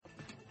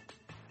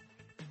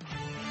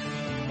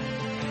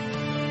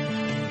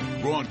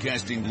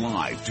Broadcasting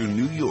live to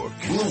New York,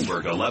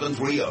 Bloomberg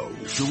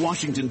 1130. To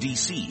Washington,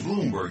 D.C.,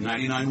 Bloomberg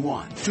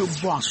 99.1. To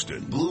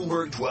Boston,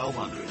 Bloomberg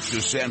 1200.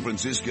 To San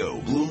Francisco,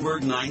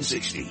 Bloomberg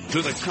 960.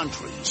 To the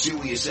country,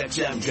 Sirius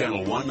XM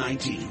Channel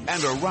 119.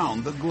 And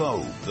around the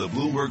globe, the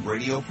Bloomberg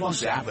Radio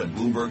Plus app at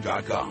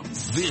Bloomberg.com.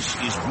 This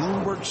is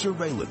Bloomberg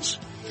Surveillance.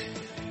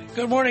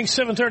 Good morning,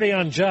 7:30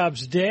 on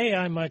Jobs Day.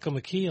 I'm Michael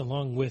McKee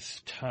along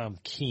with Tom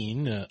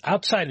Keene.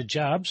 Outside of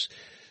jobs,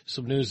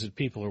 some news that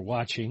people are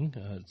watching.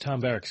 Tom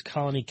Barrack's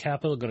Colony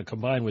Capital going to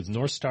combine with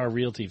North Star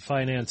Realty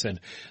Finance and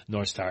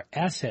North Star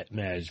Asset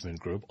Management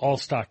Group, all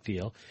stock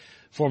deal.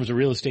 Forms a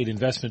real estate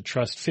investment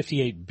trust,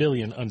 $58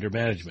 billion under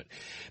management.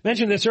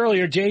 Mentioned this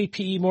earlier,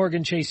 J.P.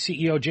 Morgan Chase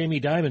CEO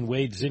Jamie Dimon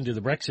wades into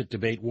the Brexit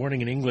debate,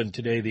 warning in England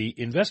today the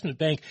investment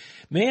bank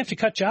may have to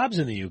cut jobs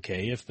in the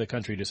UK if the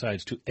country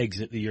decides to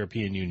exit the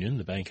European Union.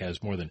 The bank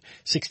has more than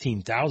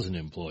 16,000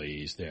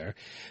 employees there.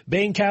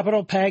 Bain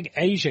Capital, PAG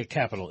Asia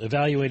Capital,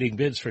 evaluating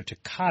bids for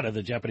Takata,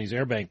 the Japanese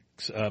airbag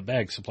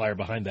supplier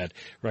behind that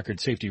record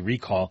safety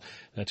recall.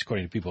 That's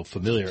according to people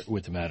familiar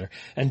with the matter.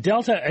 And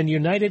Delta and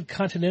United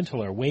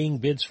Continental are weighing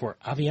bids for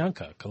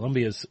Avianca,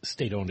 Colombia's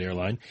state-owned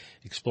airline,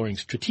 exploring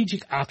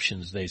strategic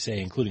options, they say,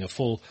 including a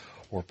full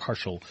or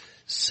partial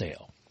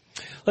sale.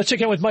 Let's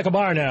check in with Michael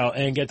Barr now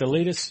and get the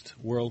latest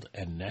world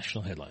and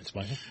national headlines.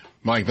 Michael?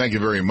 Mike, thank you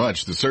very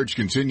much. The search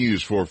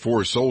continues for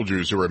 4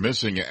 soldiers who are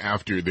missing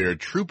after their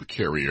troop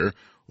carrier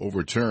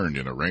overturned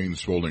in a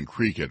rain-swollen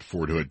creek at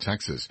Fort Hood,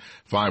 Texas.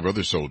 5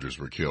 other soldiers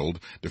were killed.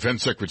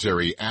 Defense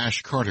Secretary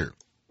Ash Carter.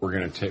 We're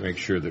going to make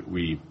sure that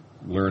we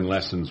learn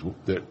lessons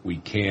that we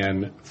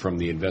can from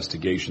the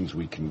investigations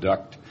we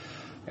conduct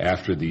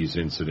after these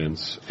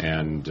incidents,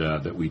 and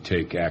that we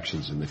take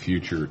actions in the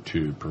future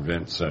to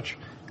prevent such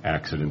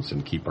accidents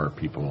and keep our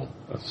people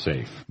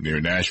safe.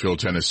 Near Nashville,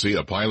 Tennessee,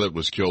 a pilot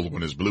was killed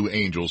when his Blue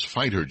Angels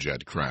fighter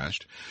jet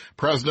crashed.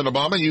 President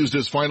Obama used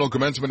his final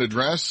commencement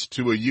address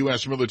to a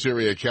U.S.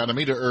 military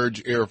academy to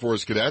urge Air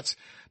Force cadets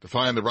to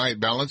find the right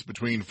balance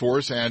between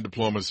force and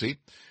diplomacy.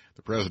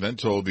 The president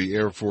told the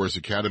Air Force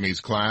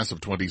Academy's class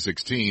of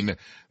 2016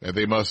 that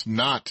they must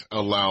not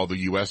allow the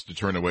U.S. to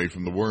turn away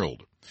from the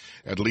world.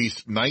 At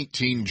least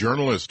 19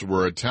 journalists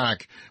were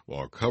attacked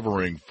while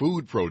covering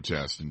food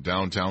protests in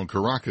downtown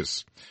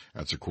Caracas.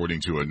 That's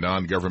according to a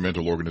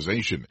non-governmental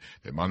organization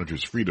that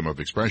monitors freedom of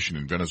expression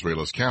in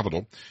Venezuela's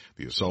capital.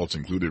 The assaults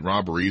included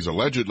robberies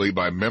allegedly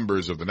by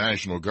members of the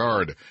National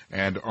Guard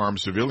and armed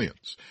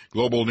civilians.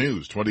 Global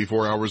News,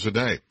 24 hours a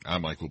day.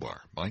 I'm Michael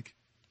Barr. Mike?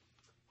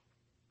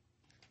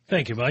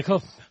 Thank you,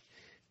 Michael.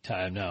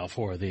 Time now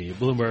for the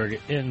Bloomberg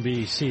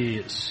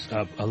NBC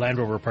Land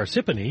Rover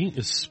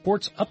Parsippany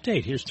Sports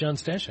Update. Here's John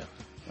Stashow.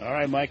 All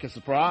right, Mike, a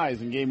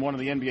surprise in Game 1 of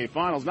the NBA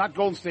Finals. Not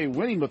Golden State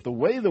winning, but the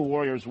way the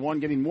Warriors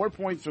won, getting more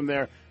points from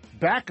their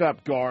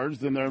backup guards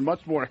than their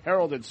much more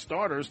heralded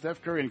starters.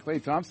 Steph Curry and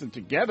Klay Thompson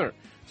together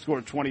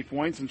scored 20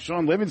 points, and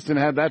Sean Livingston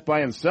had that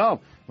by himself.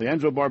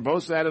 Leandro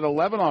Barbosa added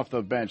 11 off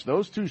the bench.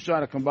 Those two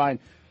shot a combined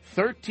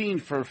 13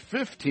 for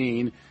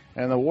 15.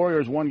 And the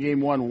Warriors won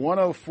Game 1,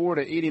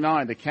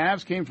 104-89. The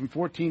Cavs came from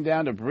 14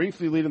 down to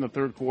briefly lead in the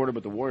third quarter,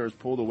 but the Warriors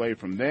pulled away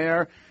from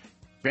there.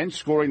 Bench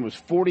scoring was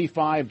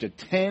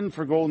 45-10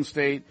 for Golden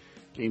State.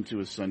 Game 2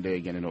 is Sunday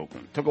again in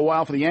Oakland. Took a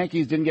while for the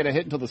Yankees, didn't get a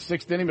hit until the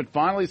 6th inning, but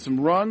finally some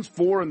runs,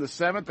 4 in the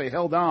 7th. They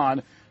held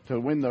on to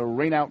win the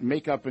rainout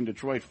makeup in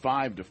Detroit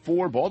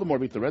 5-4. Baltimore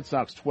beat the Red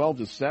Sox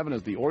 12-7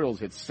 as the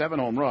Orioles hit 7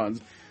 home runs.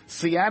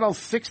 Seattle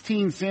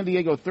 16, San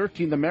Diego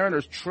 13. The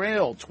Mariners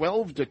trailed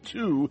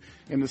 12-2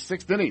 in the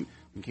 6th inning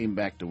and came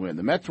back to win.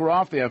 The Mets were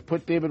off. They have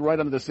put David Wright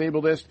on the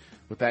disabled list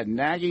with that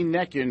nagging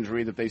neck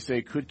injury that they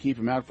say could keep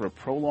him out for a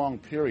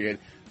prolonged period.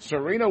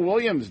 Serena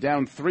Williams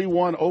down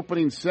 3-1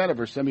 opening set of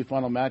her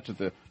semifinal match at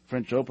the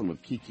French Open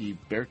with Kiki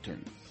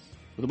Bertens.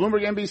 For the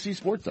Bloomberg NBC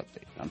Sports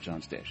Update, I'm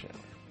John Stashow.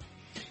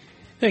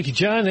 Thank you,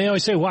 John. They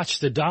always say watch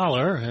the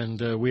dollar,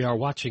 and we are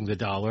watching the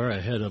dollar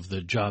ahead of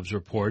the jobs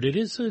report. It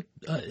is a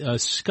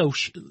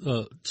skosh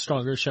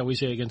stronger, shall we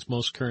say, against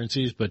most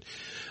currencies, but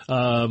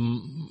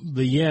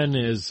the yen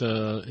is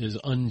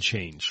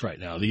unchanged right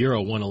now. The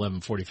euro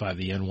 111.45,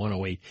 the yen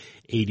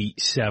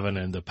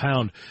 108.87, and the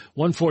pound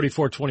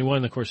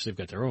 144.21. Of course, they've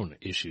got their own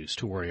issues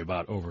to worry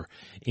about over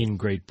in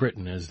Great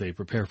Britain as they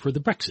prepare for the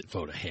Brexit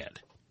vote ahead.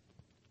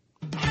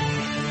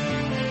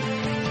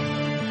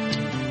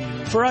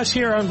 For us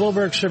here on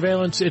Bloomberg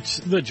Surveillance, it's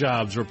the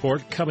jobs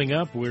report. Coming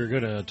up, we're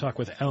going to talk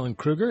with Alan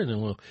Krueger, and then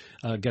we'll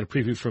get a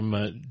preview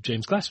from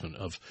James Glassman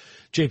of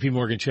J.P.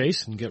 Morgan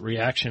Chase and get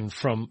reaction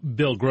from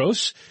Bill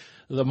Gross.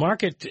 The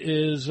market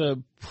is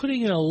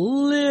putting in a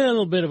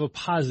little bit of a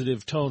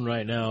positive tone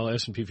right now.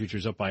 S&P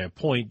futures up by a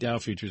point, Dow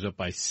futures up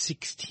by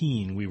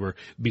 16. We were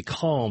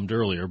becalmed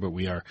earlier, but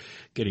we are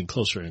getting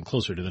closer and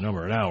closer to the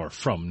number an hour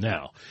from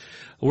now.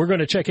 We're going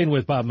to check in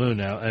with Bob Moon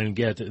now and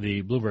get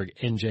the Bloomberg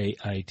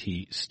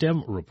NJIT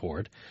STEM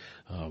report,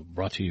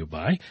 brought to you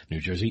by New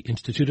Jersey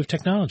Institute of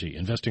Technology,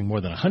 investing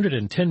more than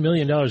 $110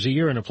 million a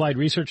year in applied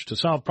research to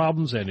solve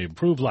problems and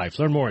improve life.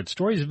 Learn more at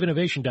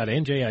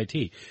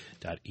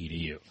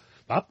storiesofinnovation.njit.edu.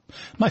 Bob?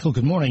 Michael,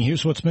 good morning.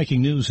 Here's what's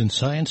making news in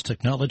science,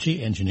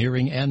 technology,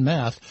 engineering, and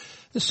math.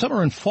 This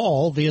summer and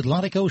fall, the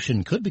Atlantic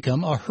Ocean could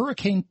become a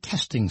hurricane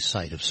testing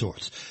site of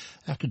sorts.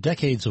 After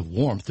decades of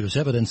warmth, there's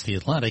evidence the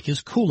Atlantic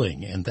is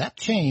cooling, and that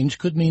change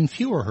could mean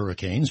fewer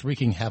hurricanes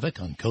wreaking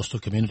havoc on coastal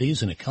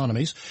communities and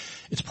economies.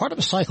 It's part of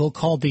a cycle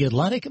called the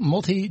Atlantic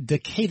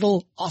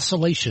Multi-Decadal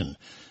Oscillation.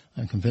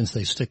 I'm convinced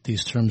they stick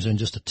these terms in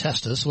just to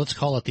test us. Let's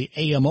call it the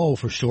AMO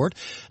for short.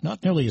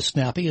 Not nearly as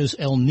snappy as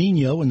El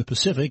Nino in the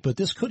Pacific, but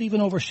this could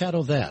even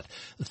overshadow that.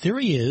 The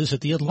theory is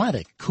that the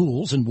Atlantic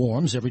cools and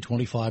warms every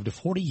 25 to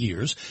 40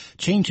 years,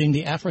 changing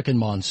the African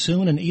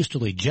monsoon and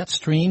easterly jet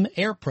stream,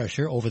 air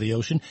pressure over the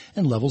ocean,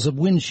 and levels of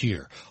wind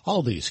shear.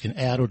 All of these can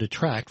add or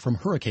detract from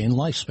hurricane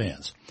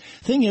lifespans.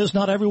 Thing is,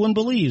 not everyone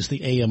believes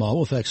the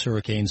AMO affects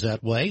hurricanes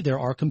that way. There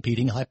are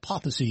competing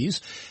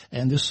hypotheses,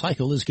 and this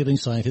cycle is giving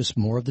scientists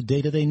more of the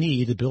data they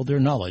need to build their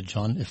knowledge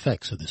on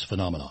effects of this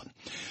phenomenon.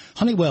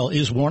 Honeywell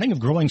is warning of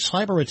growing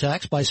cyber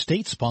attacks by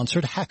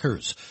state-sponsored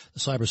hackers. The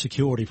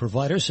cybersecurity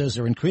provider says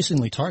they're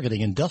increasingly targeting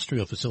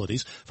industrial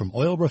facilities from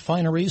oil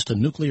refineries to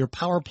nuclear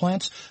power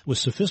plants with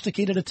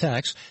sophisticated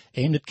attacks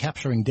aimed at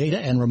capturing data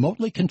and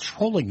remotely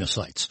controlling the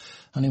sites.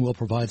 Honeywell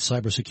provides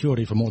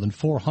cybersecurity for more than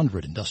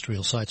 400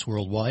 industrial sites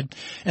worldwide.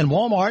 And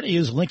Walmart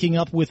is linking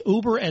up with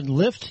Uber and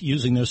Lyft,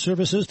 using their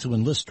services to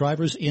enlist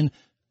drivers in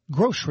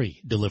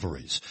grocery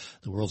deliveries.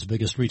 The world's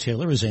biggest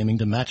retailer is aiming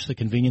to match the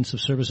convenience of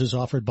services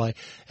offered by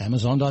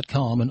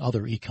Amazon.com and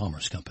other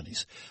e-commerce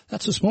companies.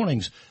 That's this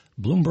morning's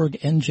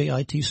Bloomberg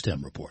NJIT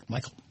STEM report.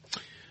 Michael.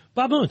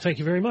 Bob Moon, thank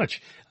you very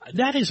much.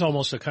 That is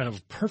almost a kind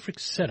of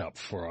perfect setup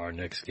for our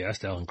next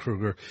guest. Alan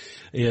Krueger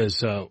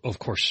is, of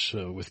course,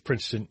 with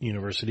Princeton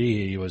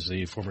University. He was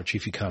the former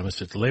chief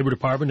economist at the Labor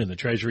Department and the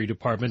Treasury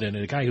Department, and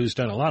a guy who's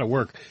done a lot of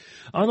work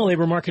on the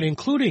labor market,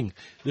 including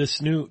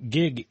this new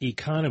gig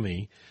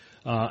economy.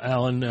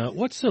 Alan,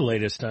 what's the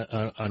latest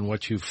on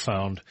what you've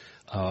found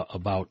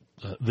about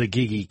the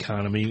gig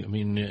economy? I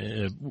mean,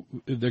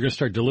 they're going to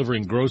start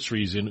delivering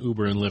groceries in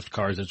Uber and Lyft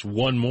cars. It's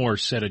one more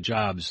set of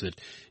jobs that,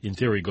 in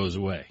theory, goes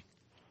away.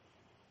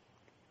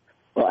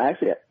 Well,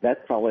 actually,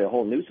 that's probably a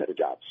whole new set of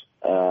jobs,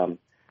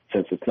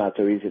 since it's not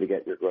so easy to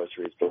get your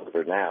groceries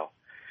delivered now.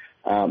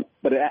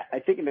 But I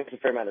think it makes a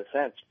fair amount of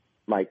sense,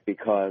 Mike,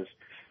 because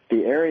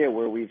the area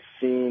where we've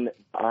seen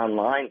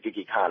online gig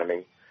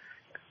economy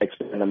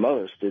expand the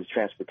most is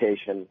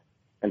transportation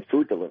and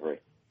food delivery,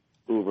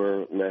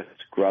 Uber, Lyft,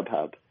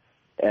 Grubhub.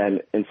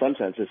 And in some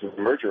sense, this is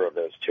a merger of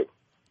those two.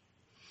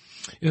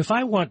 If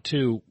I want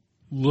to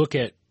look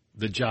at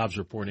the jobs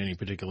report any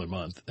particular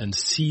month and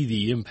see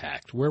the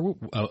impact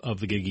of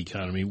the gig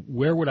economy,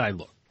 where would I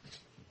look?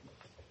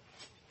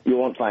 You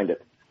won't find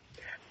it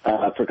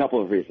for a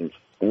couple of reasons.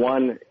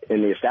 One,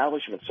 in the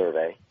establishment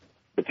survey,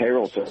 the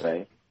payroll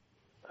survey,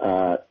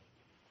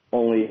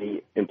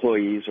 only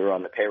employees who are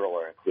on the payroll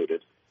are included,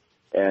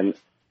 and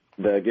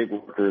the gig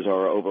workers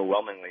are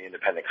overwhelmingly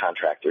independent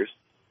contractors.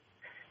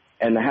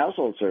 And the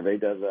household survey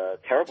does a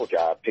terrible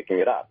job picking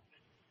it up.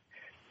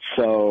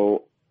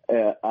 So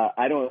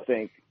I don't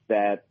think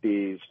that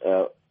these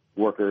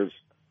workers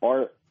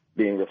are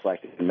being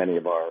reflected in many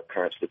of our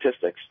current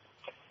statistics.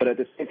 But at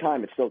the same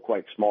time, it's still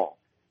quite small.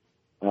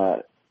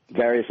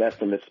 Various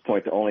estimates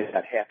point to only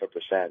about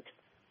 0.5%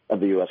 of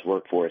the U.S.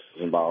 workforce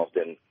is involved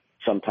in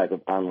some type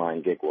of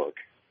online gig work.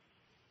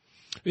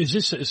 Is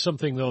this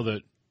something, though,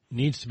 that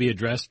needs to be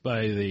addressed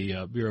by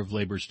the Bureau of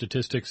Labor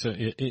Statistics?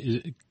 Is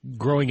it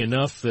growing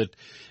enough that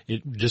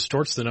it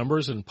distorts the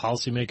numbers and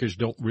policymakers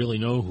don't really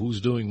know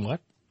who's doing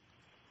what?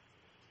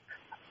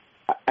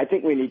 I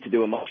think we need to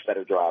do a much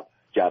better job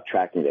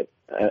tracking it.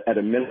 At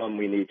a minimum,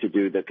 we need to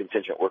do the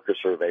contingent worker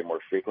survey more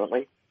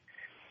frequently.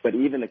 But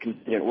even the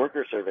contingent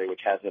worker survey,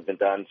 which hasn't been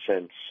done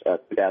since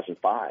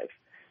 2005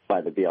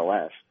 by the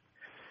BLS,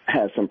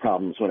 has some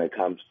problems when it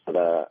comes to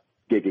the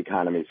gig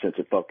economy, since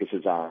it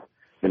focuses on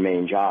the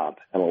main job,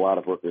 and a lot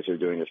of workers are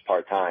doing this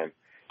part-time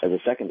as a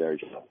secondary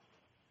job.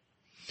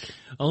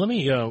 Let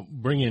me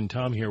bring in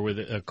Tom here with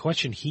a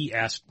question he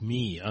asked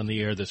me on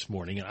the air this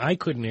morning, and I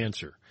couldn't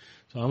answer.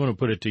 So I'm going to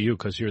put it to you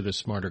because you're the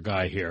smarter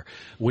guy here.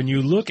 When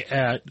you look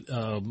at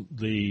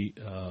the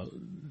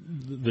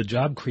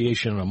job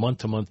creation on a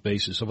month-to-month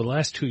basis over the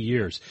last 2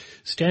 years,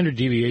 standard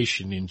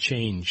deviation in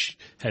change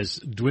has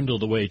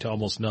dwindled away to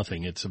almost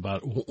nothing. It's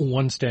about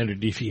one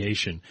standard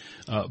deviation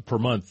per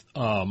month.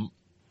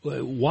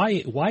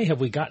 Why have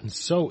we gotten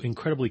so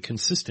incredibly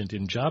consistent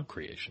in job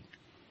creation?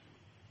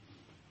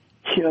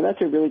 You know,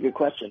 that's a really good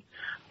question.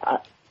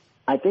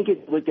 I think if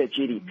you look at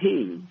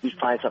GDP, you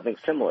find something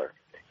similar.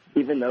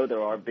 Even though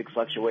there are big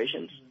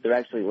fluctuations, they're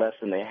actually less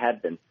than they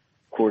had been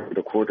quarter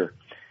to quarter.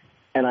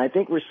 And I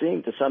think we're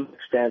seeing to some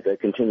extent a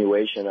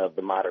continuation of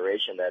the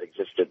moderation that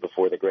existed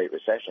before the Great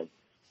Recession.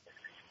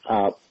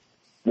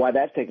 Why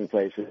that's taking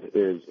place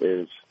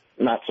is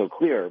not so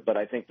clear, but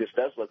I think this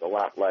does look a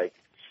lot like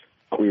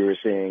what we were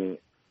seeing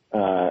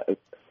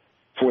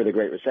for the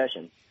Great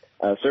Recession,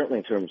 certainly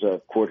in terms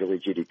of quarterly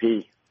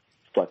GDP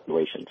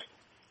fluctuations.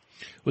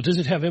 Well, does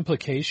it have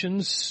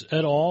implications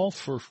at all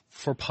for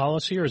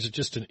policy, or is it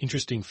just an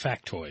interesting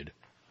factoid?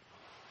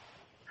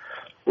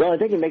 Well, I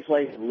think it makes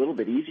life a little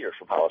bit easier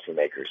for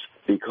policymakers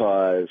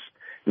because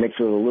it makes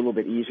it a little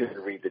bit easier to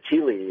read the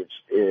tea leaves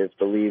if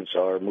the leaves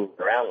are moving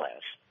around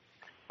less.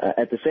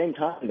 At the same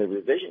time, the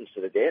revisions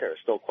to the data are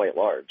still quite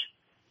large.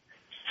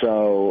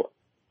 So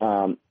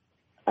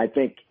I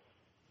think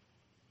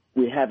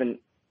we haven't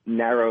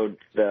narrowed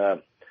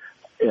the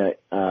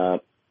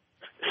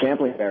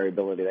sampling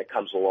variability that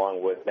comes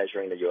along with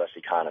measuring the U.S.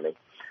 economy.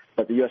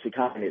 But the U.S.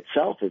 economy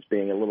itself is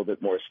being a little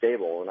bit more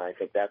stable, and I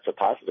think that's a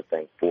positive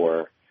thing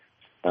for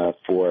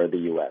the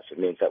U.S. It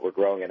means that we're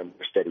growing at a more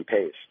steady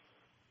pace.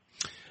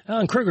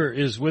 Alan Krueger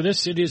is with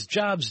us. It is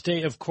Jobs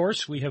Day, of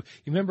course. We have,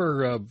 you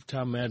remember,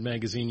 Tom, Mad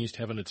Magazine used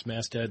to have on its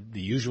masthead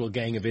the usual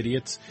gang of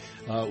idiots.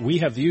 We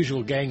have the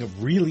usual gang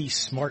of really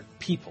smart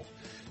people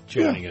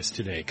joining us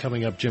today.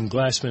 Coming up, Jim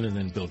Glassman and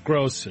then Bill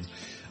Gross and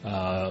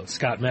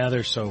Scott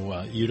Mather.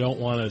 So you don't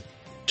want to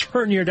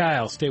turn your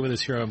dial. Stay with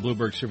us here on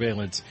Bloomberg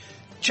Surveillance.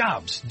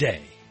 Jobs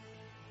Day.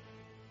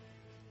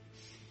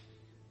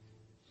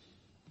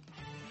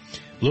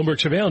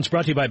 Bloomberg Surveillance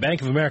brought to you by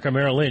Bank of America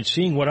Merrill Lynch,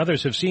 seeing what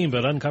others have seen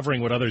but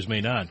uncovering what others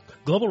may not.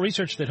 Global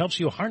research that helps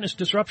you harness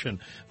disruption.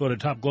 Voted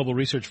top global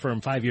research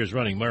firm 5 years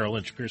running, Merrill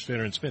Lynch, Pierce,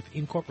 Vanner & Smith,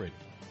 Incorporated.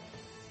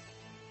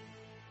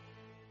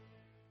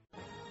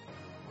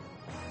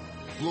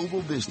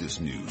 Global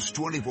business news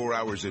 24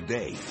 hours a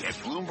day at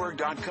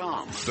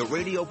Bloomberg.com, the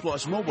Radio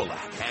Plus mobile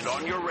app, and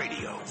on your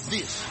radio.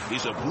 This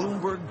is a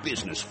Bloomberg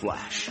Business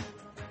Flash.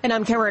 And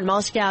I'm Karen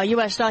Moscow.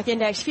 U.S. stock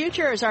index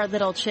futures are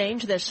little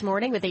change this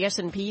morning with the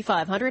S&P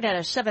 500 at a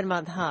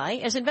 7-month high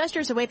as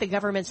investors await the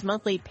government's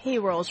monthly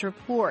payrolls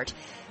report.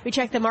 We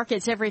check the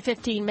markets every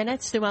 15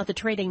 minutes throughout the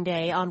trading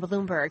day on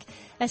Bloomberg.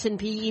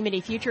 S&P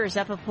E-mini futures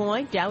up a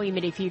point, Dow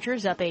E-mini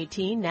futures up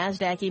 18,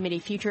 NASDAQ E-mini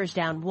futures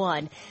down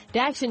 1.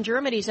 DAX in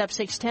Germany's up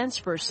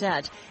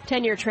 0.6%.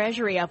 10-year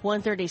Treasury up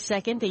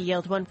 1/32, the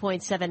yield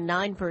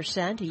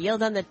 1.79%,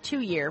 yield on the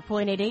 2-year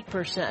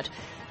 0.88%.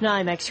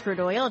 NYMEX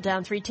crude oil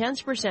down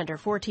 0.3% or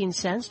 14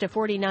 cents to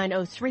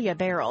 $49.03 a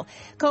barrel.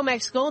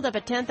 COMEX gold up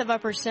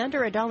 0.1%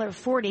 or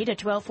 $1.40 to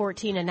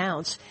 $12.14 an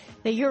ounce.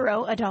 The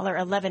euro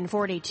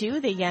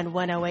 $1.1142, the yen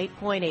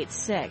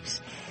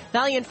 108.86.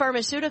 Valiant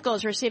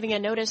Pharmaceuticals receiving a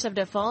notice of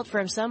default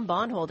from some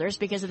bondholders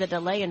because of the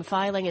delay in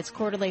filing its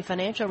quarterly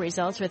financial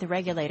results with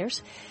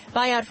regulators.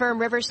 Buyout firm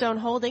Riverstone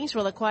Holdings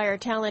will acquire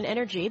Talon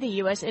Energy, the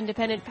U.S.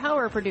 independent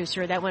power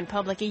producer that went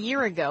public a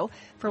year ago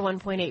for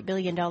 $1.8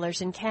 billion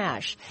in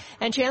cash.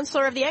 And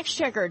Chancellor of the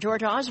Exchequer,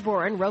 George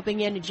Osborne,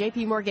 roping in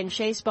J.P. Morgan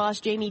Chase boss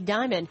Jamie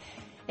Dimon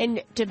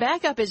and to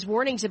back up his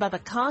warnings about the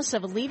costs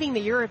of leaving the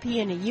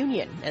European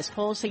Union. As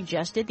polls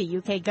suggested, the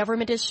UK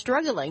government is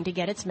struggling to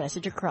get its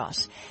message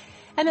across.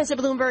 And that's a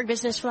Bloomberg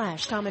Business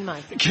Flash. Tom and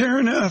Mike.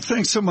 Karen,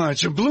 thanks so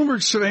much.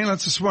 Bloomberg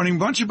Surveillance this morning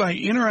brought to you by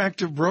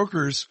Interactive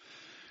Brokers.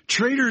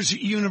 Traders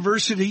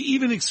University,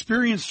 even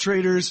experienced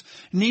traders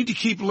need to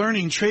keep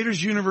learning.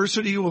 Traders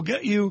University will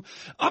get you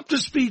up to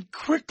speed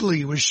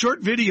quickly with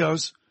short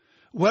videos,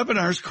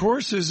 webinars,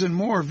 courses, and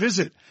more.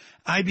 Visit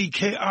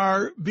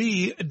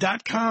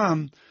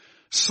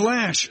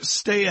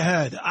ibkrb.com/stay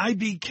ahead.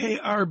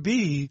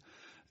 ibkrb.com/stay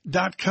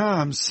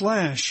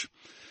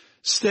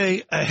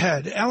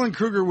ahead. Alan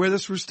Krueger with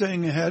us. We're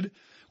staying ahead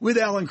with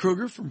Alan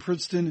Krueger from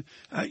Princeton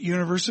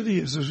University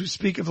as we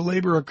speak of the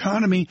labor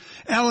economy.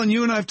 Alan,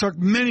 you and I have talked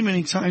many,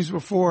 many times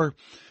before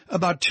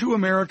about two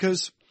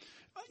Americas.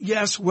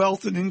 Yes,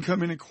 wealth and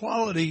income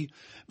inequality,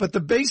 but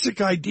the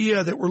basic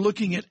idea that we're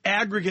looking at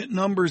aggregate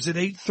numbers at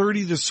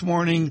 8:30 this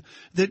morning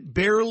that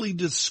barely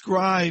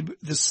describe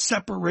the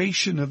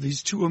separation of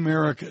these two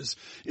Americas.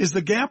 Is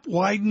the gap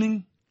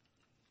widening?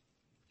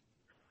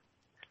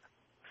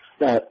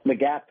 The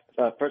gap,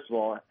 first of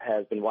all,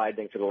 has been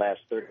widening for the last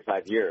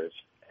 35 years,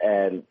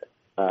 and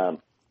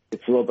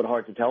it's a little bit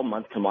hard to tell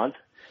month to month,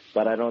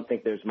 but I don't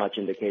think there's much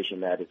indication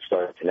that it's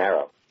starting to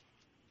narrow.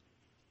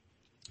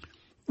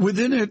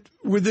 Within it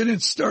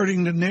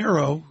starting to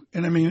narrow,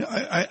 and I mean,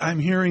 I'm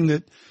hearing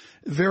that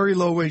very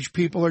low wage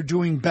people are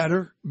doing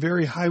better,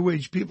 very high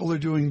wage people are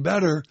doing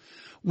better.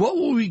 What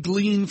will we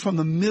glean from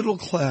the middle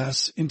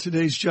class in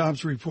today's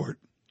jobs report?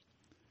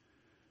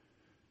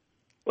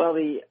 Well,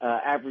 the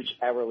average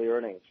hourly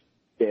earnings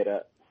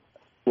data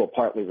will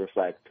partly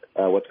reflect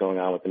what's going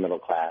on with the middle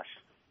class.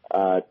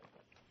 I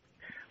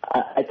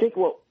think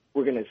what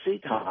we're going to see,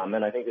 Tom,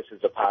 and I think this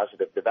is a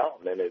positive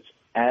development, is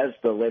as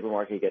the labor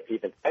market gets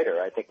even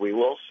tighter, I think we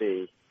will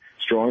see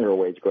stronger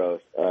wage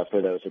growth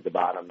for those at the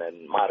bottom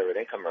and moderate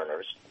income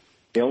earners.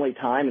 The only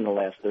time in the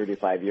last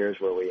 35 years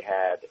where we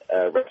had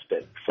a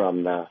respite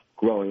from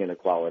growing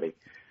inequality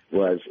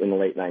was in the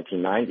late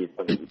 1990s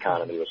when the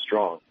economy was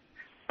strong.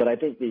 But I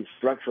think these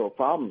structural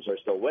problems are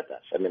still with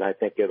us. I mean, I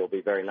think it'll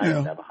be very nice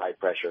to have a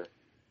high-pressure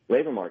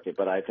labor market,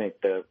 but I think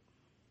the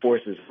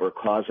forces for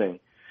causing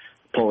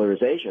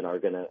polarization are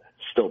going to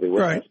still be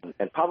with us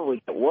and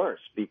probably get worse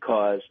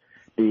because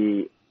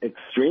the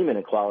extreme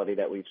inequality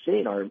that we've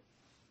seen are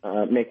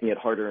making it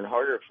harder and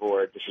harder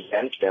for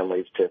disadvantaged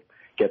families to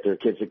get their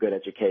kids a good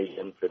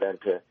education, for them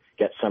to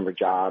get summer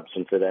jobs,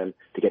 and for them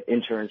to get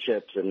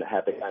internships and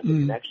have the kinds of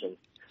connections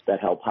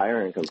that help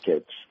higher income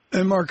kids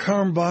And Mark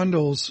Harm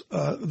Bondos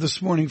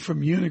this morning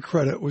from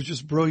UniCredit was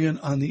just brilliant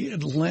on the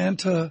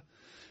Atlanta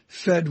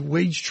Fed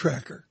Wage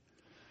Tracker,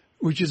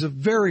 which is a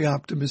very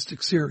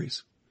optimistic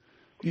series.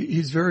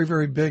 He's very,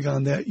 very big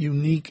on that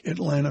unique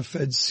Atlanta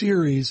Fed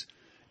series,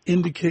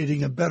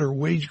 indicating a better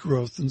wage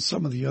growth than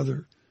some of the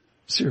other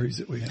series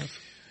that we have.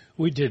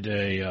 We did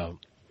a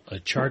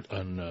chart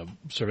on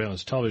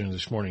surveillance television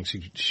this morning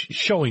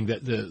showing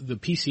that the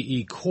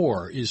PCE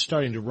core is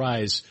starting to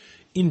rise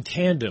in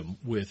tandem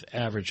with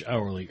average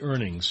hourly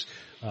earnings,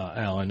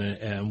 Alan,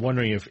 and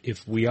wondering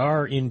if we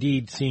are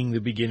indeed seeing the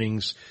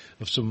beginnings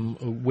of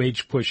some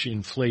wage push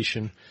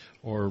inflation,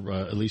 or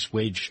at least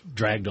wage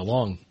dragged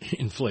along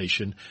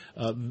inflation,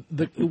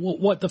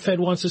 what the Fed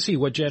wants to see,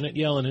 what Janet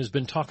Yellen has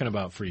been talking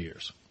about for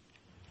years.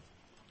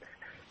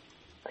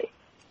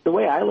 The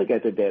way I look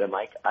at the data,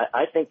 Mike,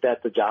 I think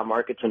that the job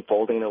market's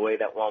unfolding the way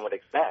that one would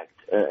expect,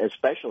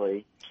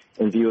 especially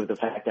in view of the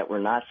fact that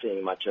we're not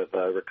seeing much of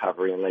a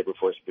recovery in labor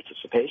force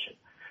participation.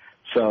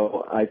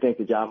 So I think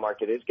the job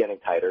market is getting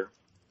tighter.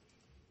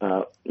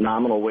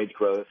 Nominal wage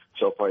growth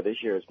so far this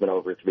year has been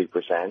over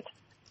 3%,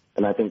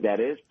 and I think that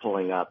is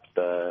pulling up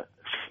the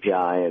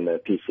CPI and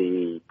the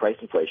PCE price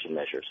inflation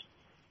measures.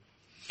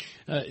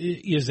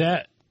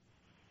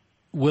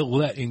 Will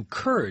that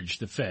encourage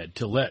the Fed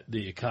to let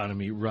the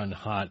economy run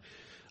hot,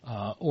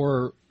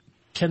 or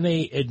can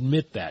they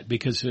admit that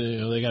because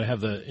they got to have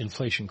the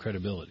inflation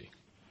credibility?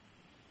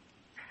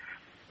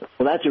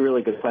 Well, that's a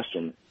really good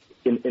question.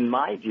 In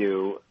my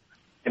view,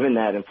 given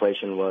that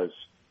inflation was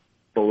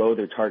below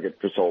their target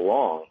for so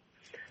long,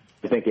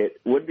 I think it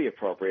would be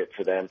appropriate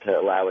for them to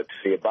allow it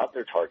to be above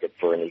their target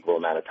for an equal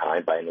amount of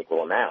time by an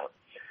equal amount.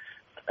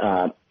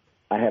 I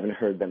haven't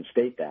heard them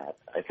state that.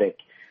 I think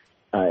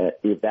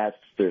if that's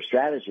their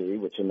strategy,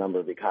 which a number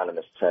of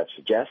economists have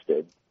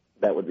suggested,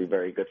 that would be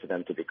very good for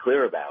them to be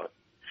clear about.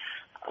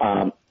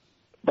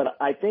 But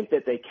I think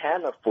that they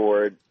can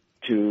afford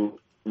to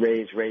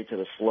raise rates at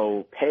a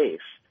slow pace,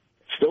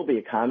 still be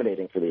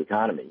accommodating for the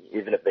economy.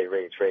 Even if they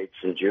raise rates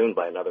in June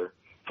by another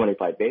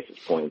 25 basis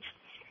points,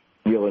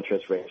 real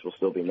interest rates will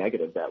still be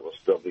negative. That will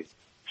still be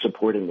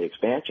supporting the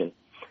expansion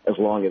as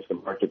long as the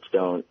markets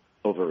don't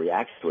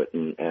overreact to it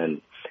and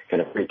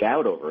kind of freak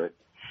out over it.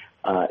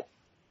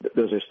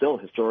 Those are still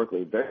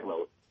historically very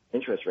low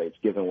interest rates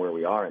given where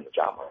we are in the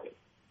job market.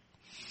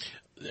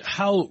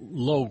 How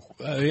low?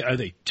 Are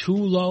they too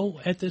low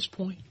at this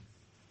point?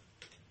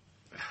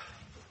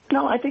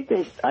 No, I think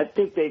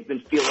they've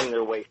been feeling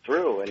their way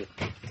through, and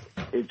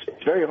it's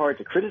very hard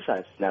to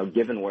criticize now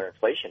given where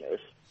inflation is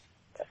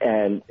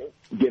and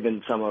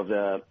given some of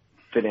the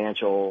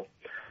financial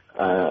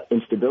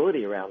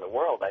instability around the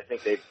world. I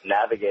think they're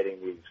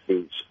navigating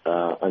these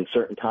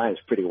uncertain times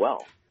pretty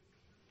well.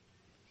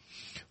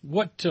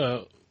 What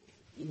do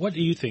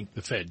you think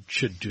the Fed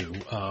should do?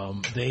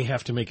 They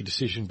have to make a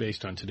decision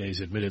based on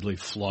today's admittedly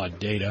flawed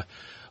data,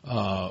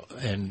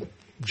 and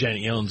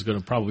Janet Yellen's going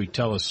to probably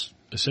tell us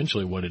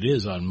essentially what it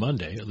is on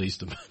Monday. At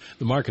least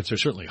the markets are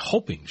certainly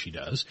hoping she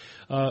does.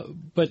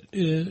 But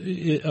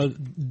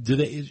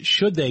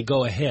should they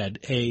go ahead,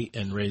 A,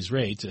 and raise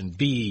rates, and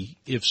B,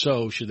 if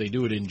so, should they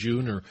do it in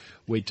June or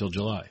wait till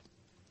July?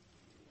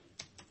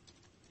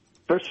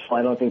 First of all,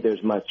 I don't think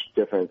there's much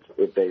difference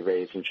if they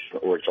raise in June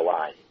or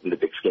July in the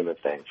big scheme of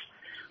things.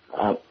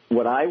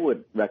 What I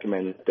would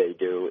recommend that they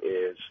do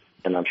is,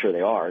 and I'm sure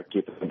they are,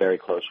 keep a very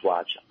close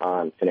watch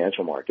on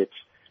financial markets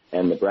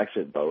and the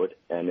Brexit vote.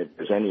 And if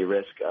there's any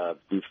risk of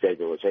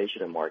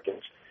destabilization in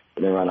markets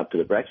in the run up to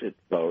the Brexit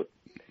vote,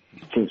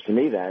 it seems to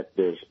me that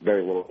there's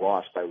very little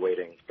loss by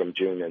waiting from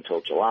June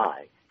until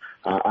July.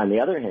 On the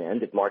other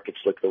hand, if markets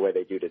look the way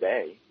they do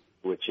today,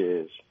 which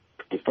is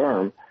pretty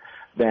firm,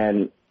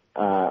 then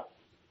I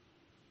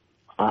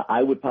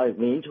would probably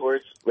lean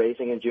towards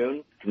raising in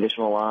June,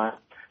 conditional on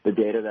the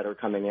data that are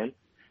coming in.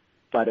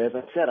 But as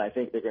I said, I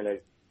think they're going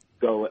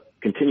to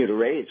continue to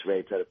raise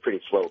rates at a pretty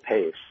slow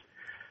pace.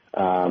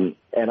 And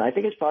I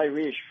think it's probably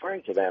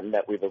reassuring to them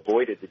that we've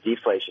avoided the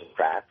deflation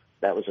trap.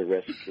 That was a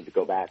risk to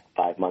go back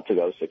 5 months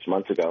ago, 6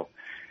 months ago.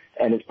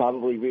 And it's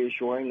probably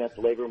reassuring that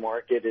the labor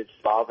market is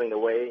evolving the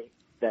way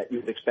that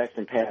you'd expect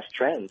from past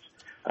trends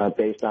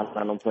based on an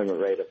unemployment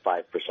rate of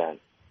 5%.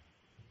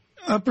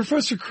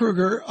 Professor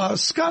Krueger,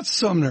 Scott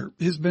Sumner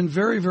has been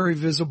very, very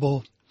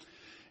visible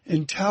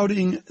in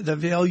touting the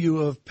value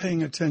of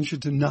paying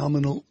attention to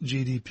nominal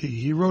GDP.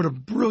 He wrote a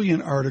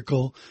brilliant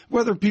article,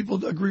 whether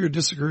people agree or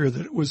disagree with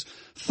it. It was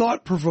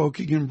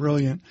thought-provoking and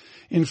brilliant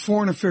in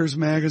Foreign Affairs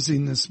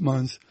magazine this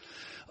month.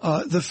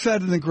 The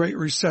Fed and the Great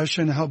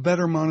Recession, how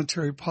better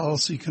monetary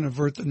policy can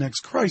avert the next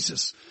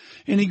crisis.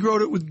 And he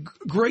wrote it with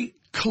great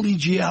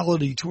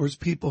collegiality towards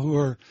people who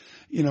are,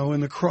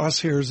 in the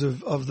crosshairs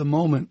of the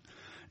moment.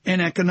 In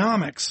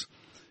economics,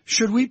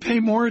 should we pay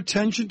more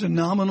attention to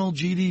nominal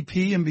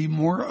GDP and be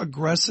more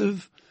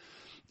aggressive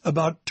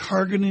about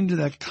targeting to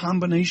that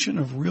combination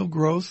of real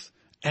growth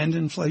and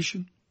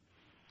inflation?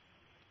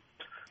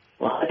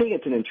 Well, I think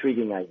it's an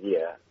intriguing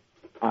idea.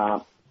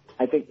 I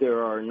think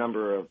there are a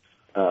number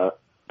of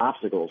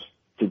obstacles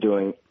to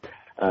doing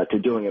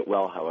it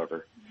well,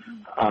 however.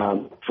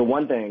 For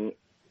one thing,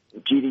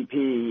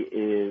 GDP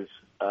is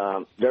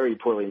very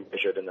poorly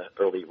measured in the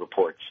early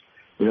reports.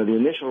 The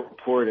initial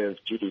report of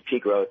GDP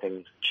growth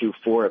in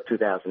Q4 of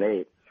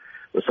 2008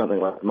 was something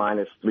like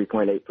minus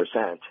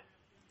 3.8%,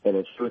 and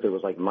in truth it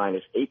was like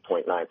minus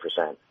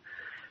 8.9%.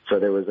 So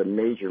there was a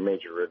major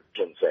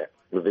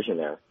revision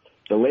there.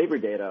 The labor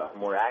data are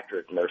more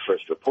accurate than their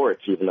first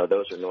reports, even though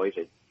those are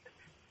noisy.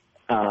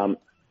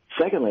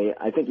 Secondly,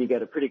 I think you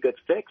get a pretty good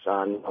fix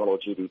on nominal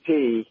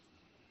GDP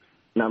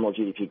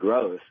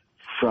growth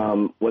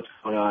from what's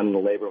going on in the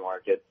labor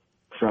market,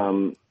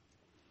 from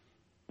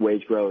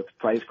wage growth,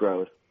 price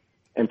growth,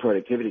 and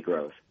productivity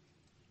growth.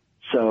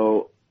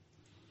 So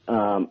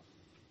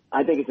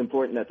I think it's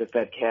important that the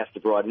Fed cast a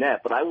broad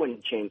net, but I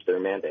wouldn't change their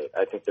mandate.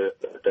 I think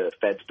the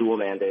Fed's dual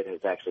mandate has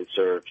actually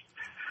served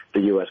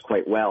the U.S.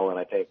 quite well, and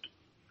I think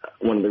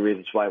one of the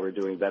reasons why we're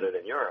doing better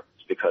than Europe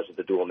is because of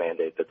the dual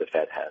mandate that the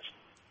Fed has.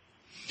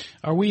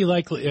 Are we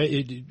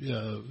likely,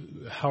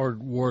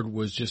 Howard Ward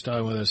was just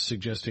on with us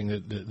suggesting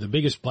that the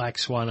biggest black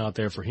swan out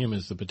there for him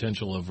is the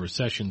potential of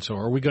recession. So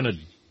are we going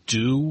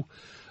to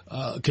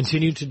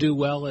continue to do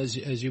well, as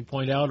you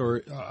point out,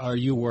 or are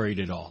you worried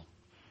at all?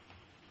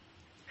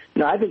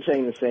 No, I've been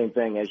saying the same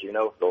thing, as you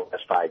know, for the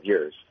last 5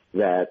 years,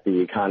 that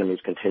the economy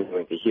is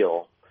continuing to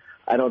heal.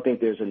 I don't think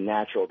there's a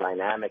natural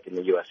dynamic in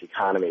the U.S.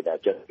 economy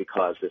that just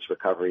because this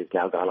recovery has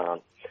now gone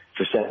on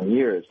for 7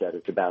 years that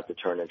it's about to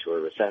turn into a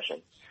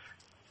recession.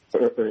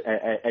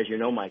 As you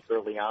know, Mike,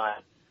 early on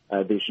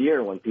this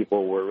year when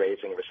people were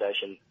raising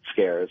recession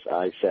scares,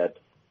 I said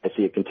I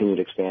see a continued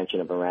expansion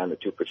of around the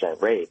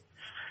 2% rate.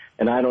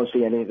 And I don't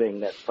see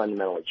anything that's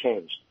fundamentally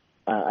changed.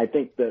 I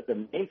think that the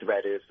main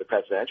threat is the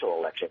presidential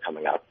election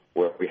coming up,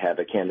 where we have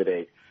a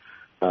candidate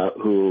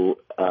who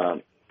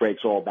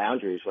breaks all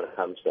boundaries when it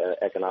comes to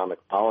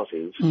economic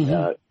policies.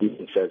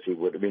 Even says he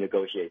would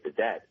renegotiate the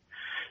debt.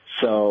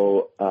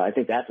 So I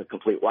think that's a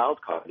complete wild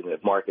card. And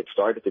if markets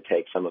started to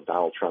take some of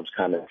Donald Trump's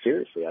comments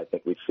seriously, I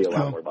think we'd see a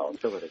lot more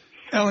volatility.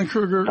 Alan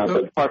Krueger.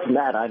 But apart from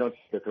that, I don't see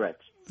the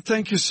threats.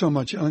 Thank you so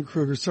much, Alan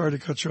Krueger. Sorry to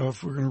cut you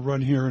off. We're going to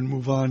run here and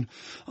move on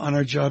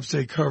our Jobs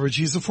Day coverage.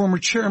 He's the former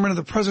chairman of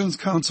the President's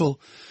Council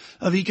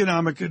of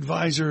Economic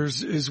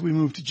Advisors as we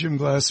move to Jim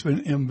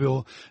Glassman and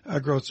Bill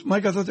Gross.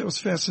 Mike, I thought that was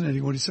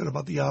fascinating what he said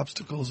about the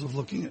obstacles of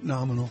looking at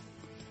nominal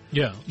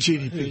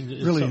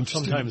GDP. Really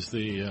interesting. Sometimes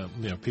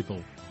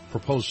people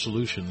propose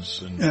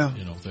solutions, and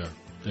there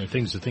are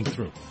things to think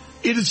through.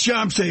 It is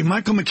Jobs Day.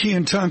 Michael McKee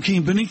and Tom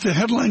Keene beneath the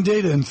headline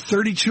data in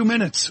 32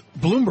 minutes.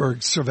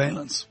 Bloomberg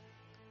surveillance.